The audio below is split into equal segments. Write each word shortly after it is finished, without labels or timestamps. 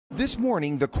This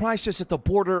morning, the crisis at the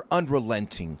border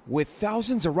unrelenting, with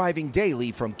thousands arriving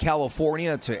daily from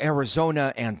California to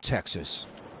Arizona and Texas.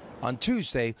 On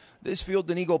Tuesday, this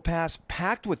field in Eagle Pass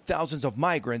packed with thousands of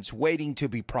migrants waiting to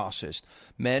be processed.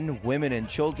 Men, women, and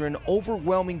children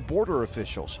overwhelming border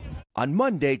officials. On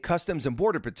Monday, Customs and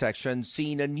Border Protection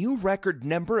seeing a new record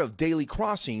number of daily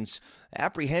crossings,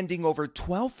 apprehending over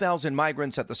 12,000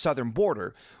 migrants at the southern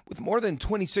border, with more than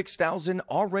 26,000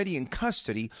 already in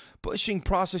custody, pushing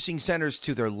processing centers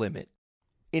to their limit.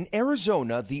 In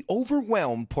Arizona, the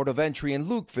overwhelmed port of entry in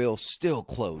Lukeville still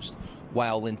closed,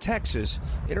 while in Texas,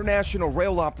 international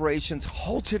rail operations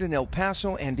halted in El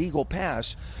Paso and Eagle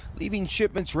Pass, leaving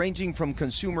shipments ranging from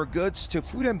consumer goods to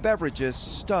food and beverages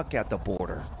stuck at the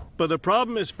border. But the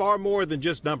problem is far more than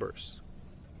just numbers.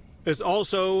 It's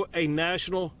also a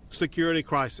national security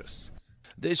crisis.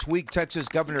 This week, Texas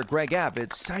Governor Greg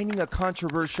Abbott signing a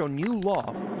controversial new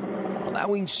law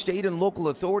allowing state and local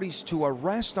authorities to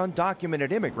arrest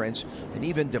undocumented immigrants and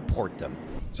even deport them.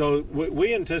 So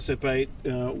we anticipate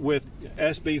with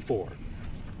SB 4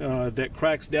 that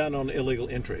cracks down on illegal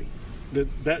entry,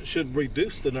 that should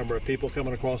reduce the number of people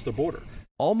coming across the border.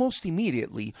 Almost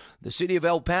immediately, the city of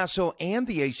El Paso and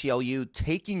the ACLU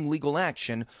taking legal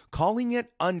action, calling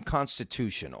it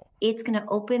unconstitutional. It's going to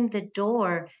open the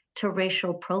door to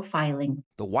racial profiling.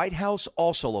 The White House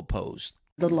also opposed.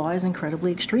 The law is incredibly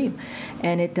extreme,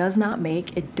 and it does not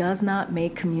make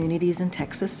communities in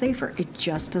Texas safer. It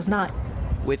just does not.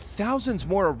 With thousands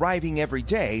more arriving every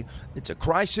day, it's a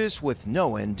crisis with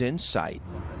no end in sight.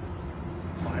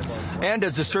 And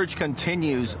as the search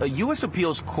continues, a U.S.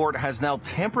 appeals court has now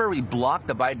temporarily blocked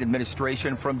the Biden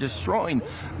administration from destroying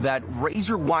that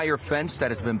razor wire fence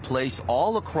that has been placed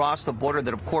all across the border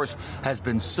that, of course, has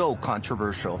been so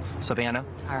controversial. Savannah?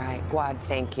 All right, Guad,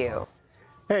 thank you.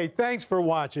 Hey, thanks for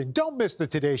watching. Don't miss the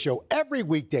Today Show every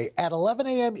weekday at 11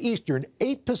 a.m. Eastern,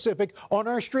 8 Pacific on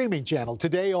our streaming channel,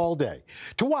 Today All Day.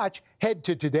 To watch, head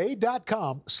to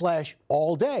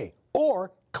today.com/allday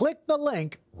or click the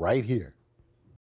link right here.